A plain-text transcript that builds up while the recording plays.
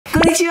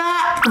こんにちは、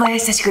小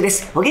林幸子で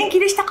す。お元気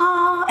でしたか？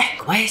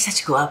小林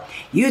幸子は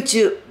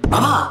YouTube バ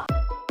バア。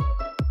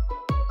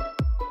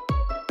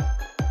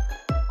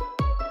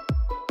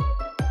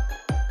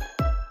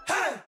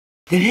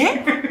で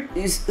ね、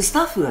スタ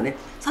ッフがね、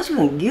幸子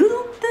さん、牛丼っ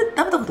て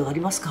食べたことがあり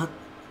ますかっ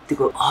て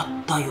あ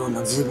ったよう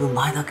な、ずいぶん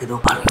前だけど、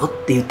あるよ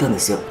って言ったんで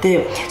すよ。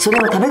で、それ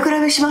は食べ比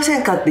べしませ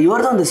んかって言わ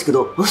れたんですけ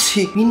ど、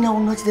私、みんな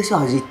同じでしょ、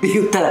味って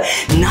言ったら、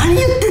何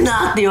言ってん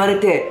だって言われ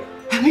て、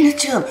みんな違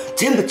う、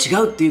全部違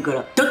うって言うか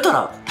ら、だった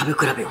ら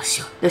食べ比べをし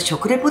よう。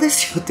食レポで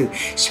すよっていう、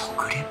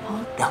食レポっ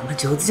てあんま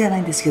上手じゃな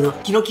いんですけど、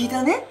気の利い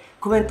たね、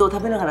コメントを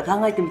食べながら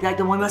考えてみたい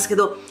と思いますけ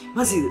ど、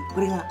まず、こ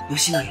れが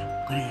吉野家、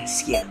これが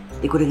すき家、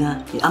で、これが、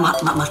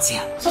松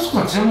屋。幸子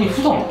さん、ちなみに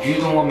普段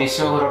牛丼は召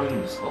し上がられる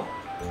んですか？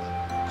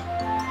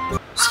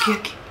すき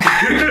焼き。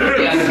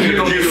牛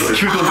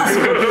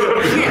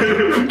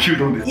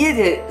丼です。家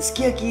です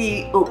き焼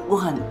きをご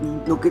飯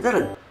にのっけたら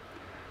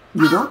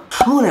牛丼？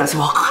もうね、私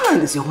分かんない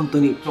んですよ、本当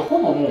に。ほ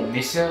ぼもう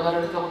召し上がら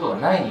れたことが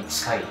ないに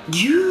近い。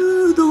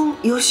牛丼、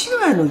吉野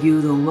家の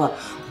牛丼は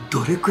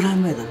どれくらい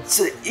前だろう。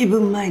ずいぶ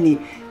ん前に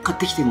買っ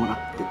てきてもらっ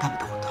て食べ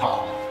たこと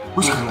ある。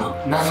もしかした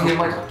ら何年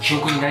前とか記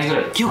憶にないぐら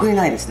いですか？記憶に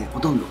ないですね、ほ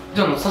とんど。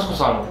じゃあ幸子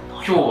さん、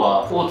今日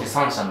は大手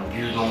3社の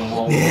牛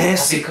丼を食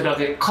べ比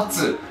べ、か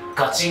つ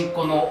ガチン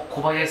コの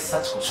小林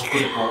幸子食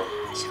レ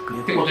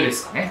ポってことで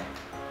すかね。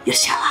よっ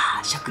しゃ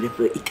ー、食レ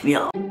ポ行ってみ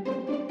よう。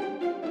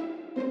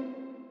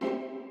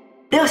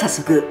では早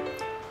速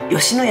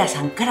吉野家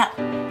さんから、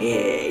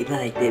いた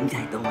だいてみ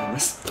たいと思いま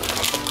す。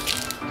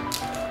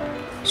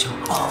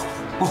あ、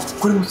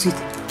これもついて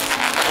る。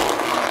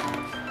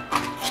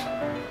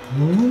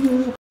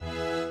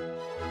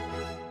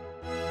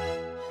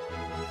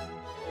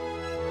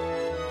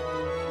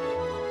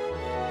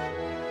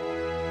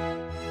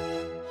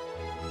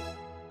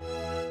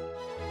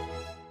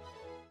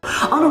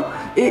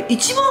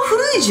一番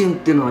古い順っ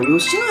ていうのは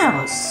吉野家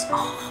が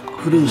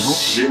古いの？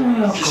史的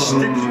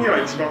には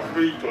一番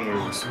古いと思い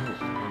ます。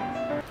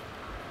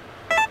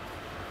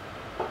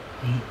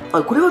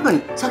これは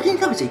何？先に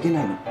食べちゃいけ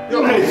ないの？いや、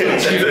もう違う。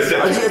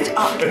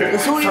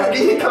そういう。先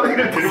に食べ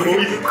るってどう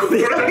いうこと？こ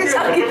れだけ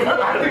先に食べる。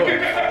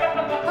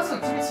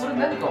確かにそれ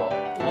何かお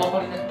分か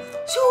りになりますか？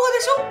生姜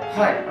でし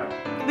ょ？はい。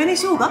紅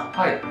生姜？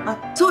はい。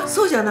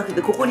そうじゃなく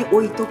てここに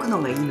置いとく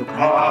のがいいのかな。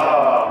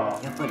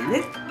やっぱり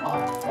ね。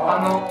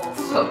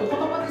実はお言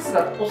葉です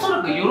が、おそ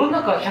らく世の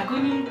中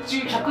100人中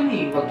100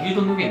人は牛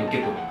丼の上に乗っけ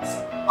ると思いま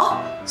す。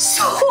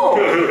そ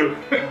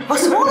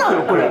うな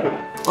のこれ。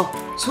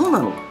そうな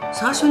の。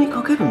最初に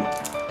かけるの。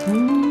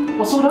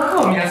おそらく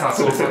は皆さん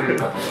そうされる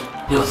かと。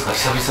どうですか、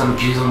久々の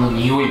牛丼の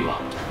匂い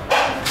は？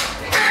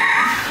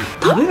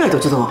食べないと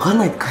ちょっと分かん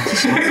ない感じ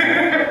します。い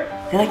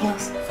ただきま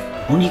す。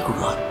お肉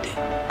があって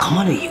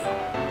玉ねぎが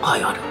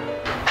ある。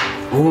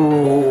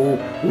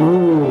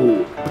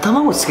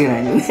卵つけな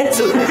いのね。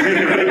それ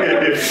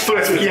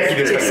すき焼き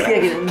ですか？すき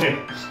焼きだね。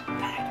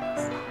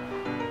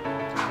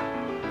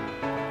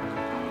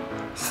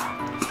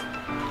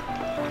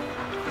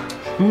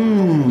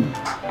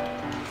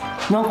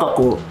なんか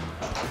こ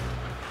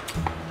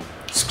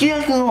うすき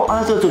焼きの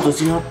あれとちょっと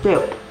違って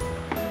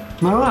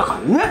まろやか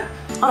にね。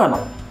あらま、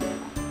あ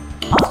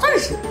っさり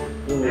してる。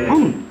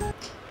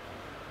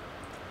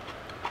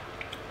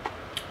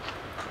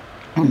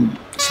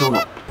生姜。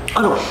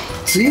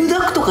つゆ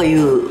だくとかい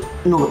う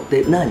のっ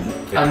て何？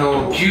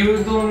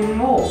牛丼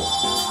を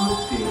作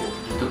っている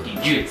時、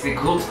牛ですね、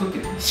具を作って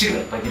いる時に汁が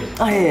いっぱい出るじ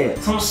ゃないです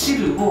か。その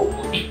汁を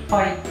いっ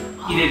ぱい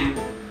入れる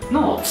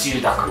のをつ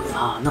ゆだく。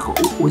なんか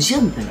おじや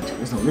みたいになっちゃう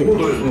ね、そのね。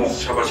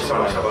シャバシャ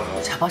バシャバ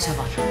の。シャバシャ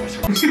バ。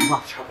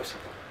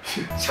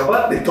シャ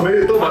バって止め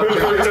るとまたち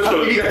ょっ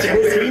と意味が違う。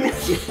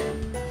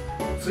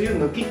つゆ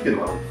抜きっていう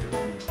のがあるん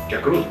ですよ。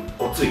逆に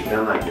おつゆい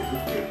らないですっ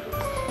ていう人で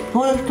す。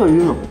そういう人い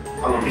るの？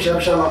ビシャ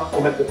ビシャな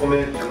お米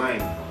じゃない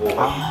方がい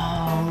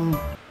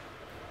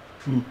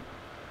い。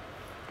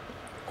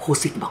宝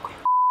石箱や。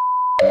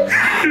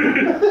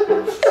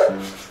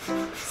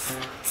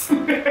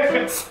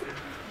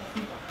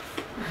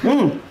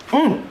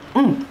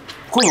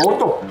この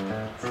音。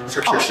シ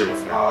ャキシャキしてます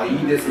ね。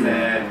いいです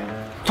ね。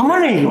玉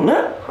ねぎのね。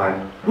はい。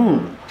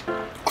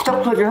くた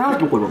くたじゃない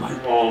ところがいい。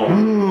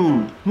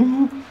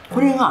こ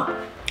れが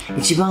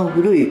一番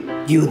古い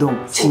牛丼、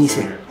老舗吉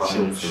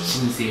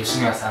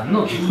野家さん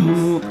の牛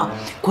丼です。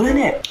これ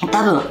ね、多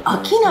分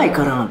飽きない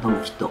からなんだと思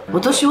う、きっと。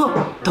私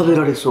は食べ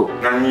られそう。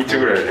何日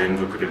ぐらい連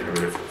続で食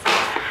べれ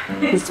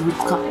そうで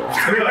すか？2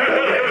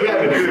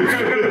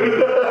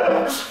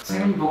日。ち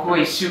なみに僕は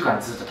1週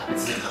間ずっと食べ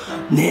続けた。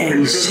ねえ、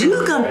1週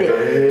間っ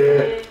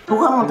て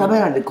他の食べ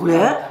ないでこれ？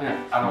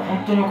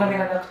本当にお金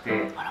がなくて、や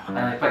っ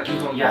ぱり牛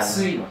丼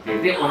安いの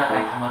で、お腹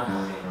にたまる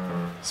ので、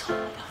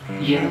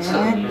家の近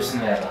くに吉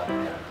野家があって、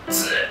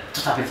ずっと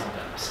食べたこと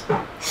ありました。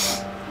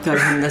大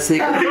変な生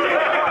活。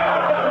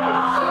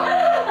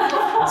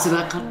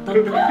辛かった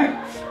んだ。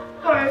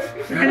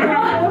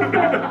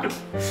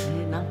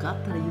なんかあっ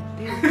たら言っ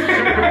てよ。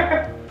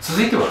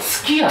続いては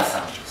すき家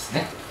さんです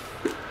ね。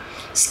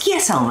すき家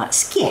さんは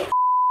すき家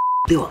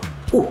では、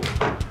こ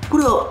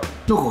れは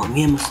中が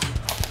見えますね。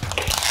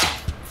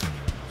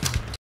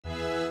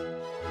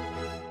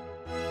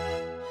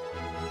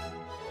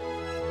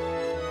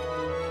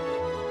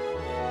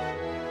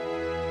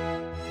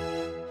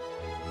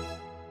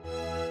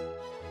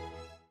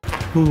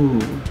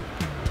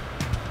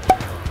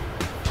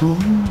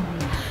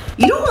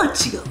色が違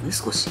うね、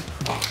少し。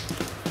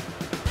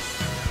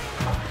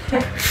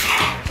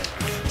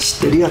知っ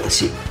てるよ、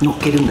私乗っ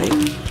けるんだよ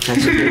最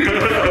初に。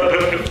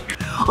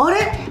あれ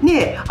ね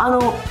え、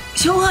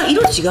生姜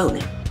色違う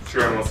ね。違い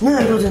ます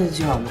ね、色全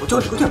然違うの。ちょ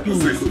っとピン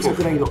ク、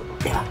桜色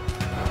では。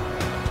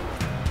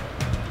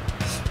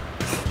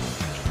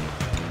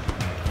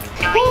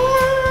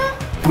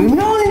微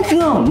妙に違う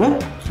のね。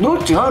ど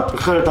っちがって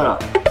聞かれたら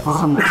わ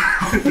かんない。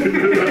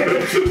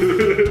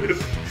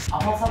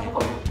甘さとか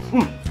ど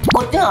う？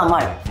こっちが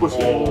甘い。少し。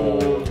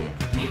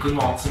肉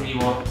の厚み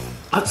は？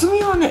厚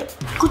みはね、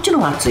こっちの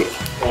が厚い。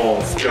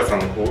すき家さん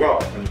の方がお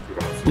肉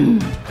が厚い。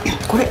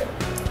これ。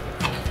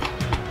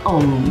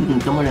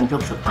玉ねぎちょ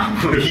っ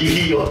と。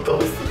いい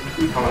音す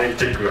る。玉ねぎ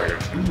チェックがあり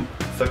まし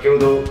た。先ほ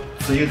ど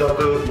つゆだ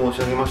く申し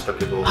上げました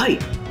けど、はい。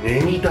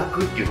ネギだ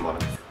くっていうのもあるん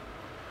ですよ。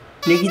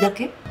ネギだ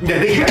け？いや、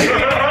ネギだけ。キ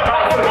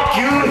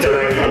ューンじゃな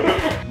いの。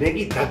ネ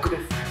ギだくで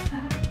す。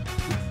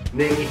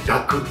ネギ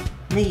だく。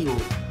ネギを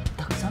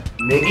たくさん？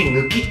ネギ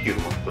抜きっていう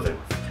のもござい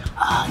ます。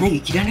ああ、ネ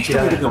ギ嫌いな人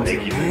もいるかもしれ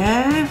ない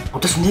ね。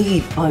私ネギい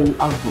っぱいあるの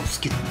好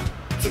きだな。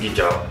次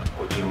じゃあ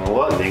ご注文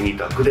はネギ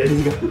だくです。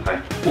ネギだく。は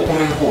い。お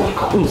米の方はい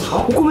かがですか？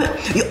お米、いや、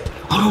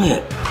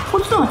こ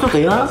っちの方がちょっと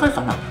柔らかい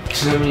かな。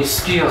ちなみに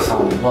すき家さ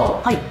ん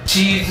は、はい、チ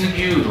ーズ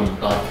牛丼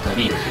があった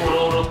り、と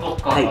ろろと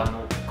かが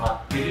乗っ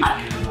かってる牛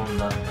丼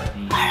だった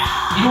り、い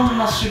ろん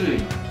な種類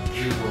の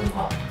牛丼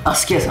が。あ、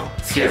すき家さん。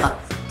すき家さん。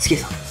すき家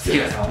さん。すき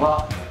家さん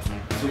は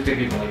そういった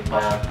牛丼がいっぱ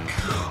いある。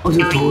あ、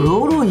じゃあと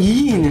ろろ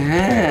いい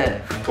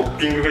ね。トッ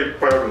ピングがいっ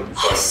ぱいあるんです。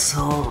あ、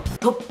そう。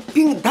トッ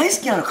ピング大好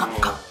きなの。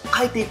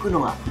変えていく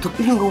のがトッ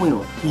ピングが多い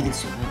のいいで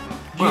すよね。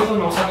牛丼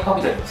にお酒か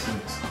けたりもするん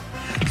ですか？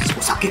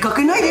お酒か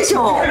けないでし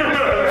ょ。お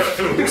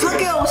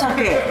酒はお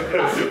酒。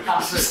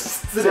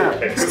失礼。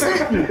牛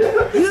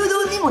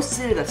丼にも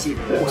失礼だし、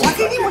お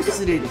酒にも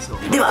失礼でしょ。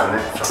では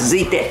続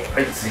いて、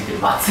はい、続いて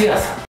松屋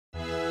さん。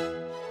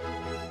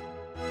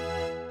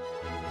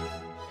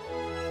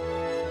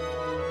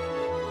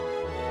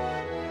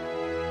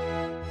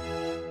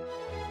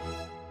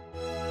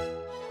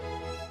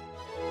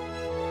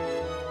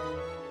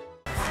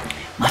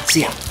松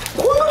屋。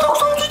こんなたく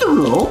さんついてく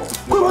るの？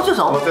これ松屋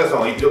さん？松屋さん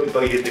はいっ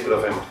ぱい入れてく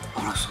ださいま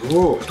あら、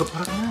そう。太っ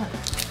腹だね。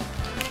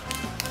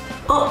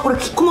あ、これ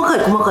細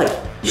かい。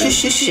シュッ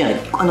シュッシュじゃない。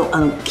刻ん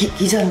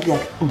であ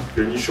る。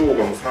紅生姜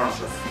も三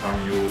者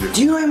三様で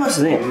す。違いま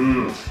すね。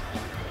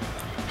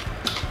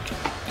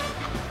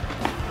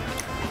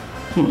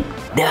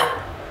では、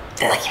い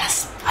ただきま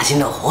す。味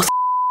の法則。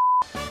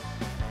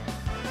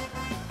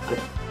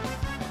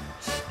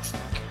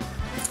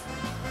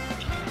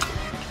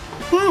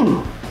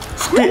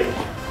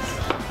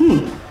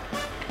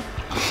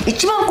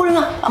一番これ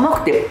が甘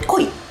くて濃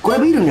い。これ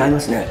ビールに合いま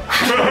すね。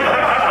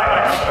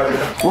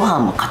ご飯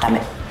も固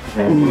め。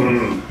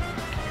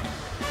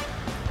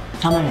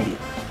玉ねぎ。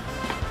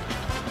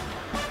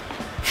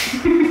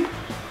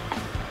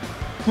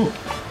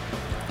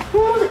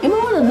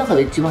今までの中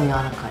で一番柔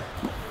らかい。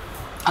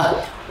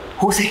あ、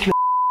宝石。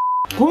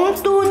本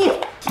当に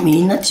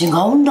みんな違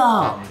うん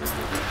だ。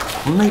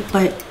こんないっ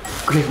ぱい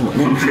くれるの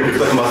ね。松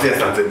屋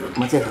さん全部。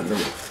松屋さん全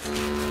部。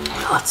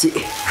熱い。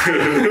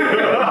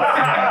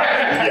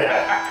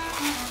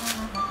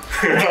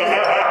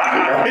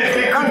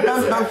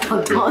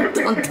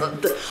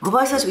小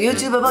林幸子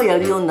YouTuber ばや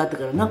るようになって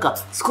からなんか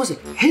少し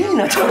変に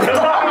なっちゃうね。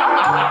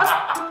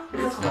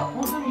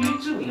本当に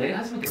YouTube やり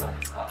始めてから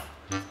ですか？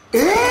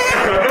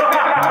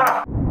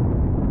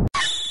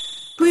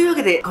というわ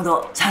けでこ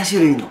の3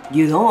種類の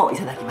牛丼をい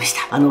ただきまし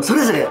た。そ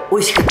れぞれ美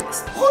味しかったで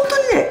す。本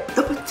当にね、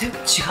やっぱり全部違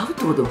うっ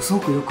てことがすご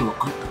くよく分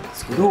かったんで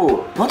すけ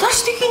ど、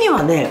私的に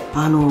はね、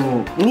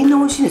みんな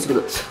美味しいんですけ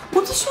ど、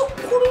私はこ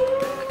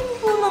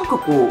れはなんか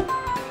こう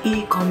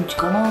いい感じ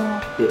かな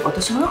って、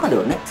私の中で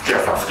はね。すき家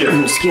さん。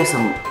すき家さ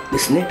んで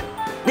すね。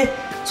で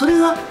それ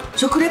が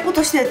食レポ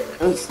として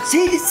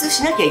成立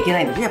しなきゃいけ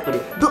ないんですね。やっぱり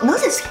な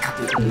ぜ好きか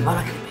ということを言わ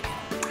なければい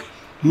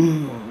けな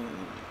い。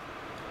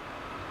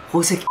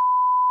宝石。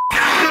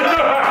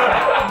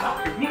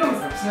三上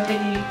さん、ちなみ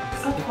に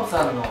幸子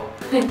さんの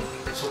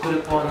食レ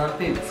ポは何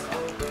点ですか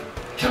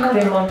？100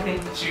点満点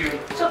中。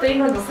ちょっと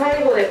今の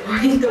最後でポ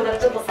イントが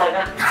ちょっと下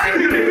がっ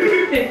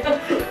てちょっ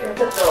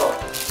と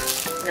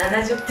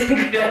70点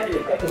ぐらいで。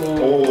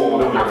おお、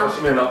でも優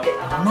しめな。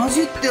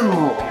70点も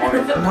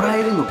もら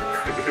えるの。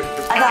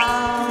あ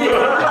らー。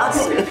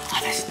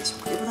私の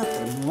食レポだった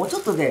らもうちょ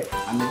っとで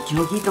気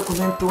の利いたコ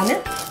メントを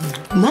ね、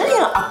何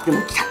があって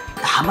もピタッ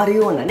とはまる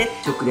ようなね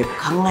食レポ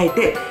考え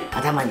て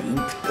頭にイン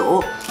プット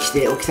をし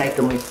ておきたい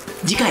と思います。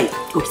次回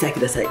ご期待く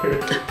ださい。幸子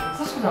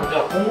さん、じゃ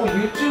あ今後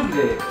YouTube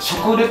で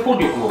食レポ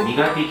力を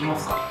磨いていきま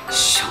すか？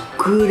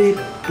食レ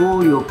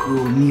ポ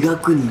力を磨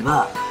くに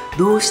は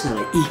どうした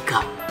らいい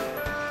か、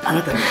あ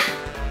なたの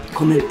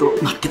コメント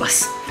待ってま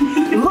す。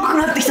上手く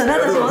なってきたね、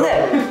私も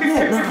ね。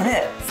なんか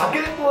ね、酒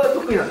レポは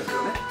得意なんです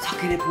よね。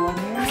酒レポは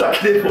ね。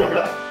酒レポ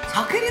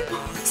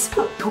は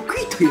さ、得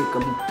意というか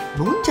も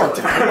う飲んじゃう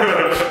から。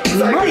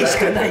うまいし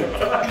かない。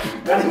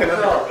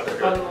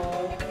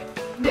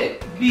ね、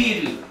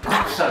ビール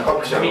各社の飲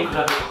み比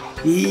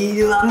べ。ビー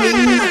ルはみんな違う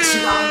のよ、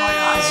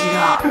味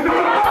が。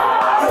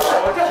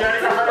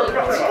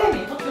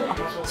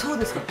そう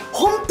ですか、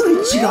本当に違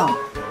う。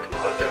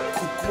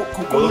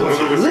ここの喉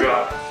越し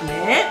が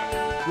ね、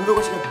喉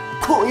越しが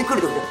こうゆっく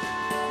りとこ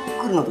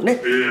う来るのと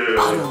ね、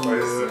あるんですよ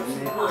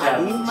ね。あ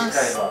りま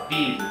す。次回はビ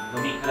ール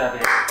飲み比べ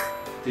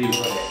というこ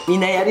とで、み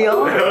んなやる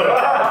よ。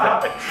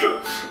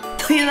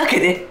というわけ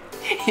で。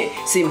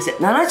すいません、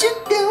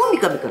70点を三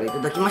上からいた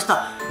だきまし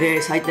た。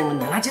採点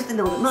が70点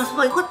でございます。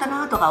まあよかった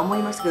なとか思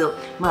いますけど、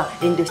まあ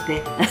遠慮し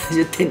て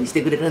70点にし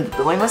てくれたんだ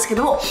と思いますけ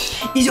ども、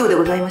以上で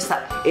ございまし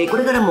た。こ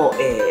れからも、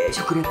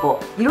食レポ、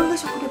いろんな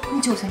食レポ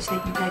に挑戦してい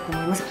きたいと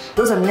思います。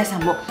どうぞ皆さ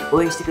んも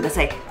応援してくだ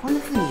さい。こん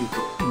な風に言う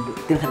と、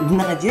っていうこん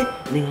な感じでお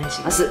願い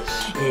します。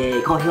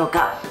高評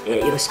価、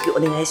よろしくお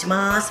願いし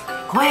ます。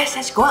小林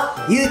幸子は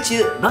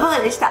YouTube ママ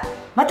でした。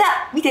ま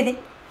た見てね。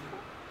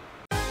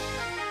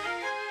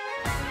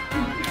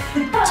ち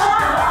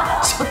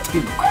ょっと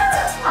今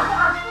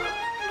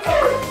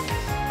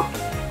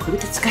これ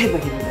で使えば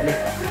いいのだね。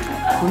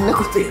こんな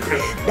こと言って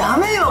ダ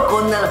メよ、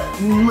こんなの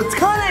もう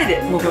使わないで。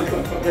もういや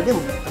でも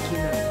気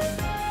になる。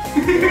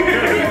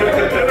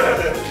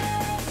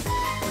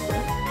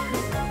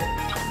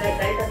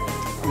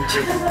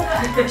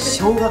生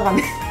姜が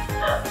ね。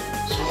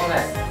しょうが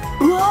ない。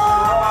うわ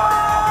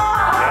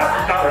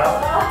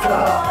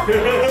ー。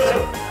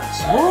し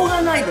ょう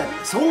がないだって、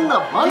そんな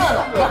バナ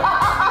ナ。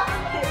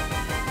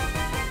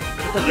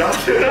やっ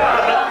てる。外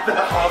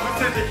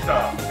せてきた。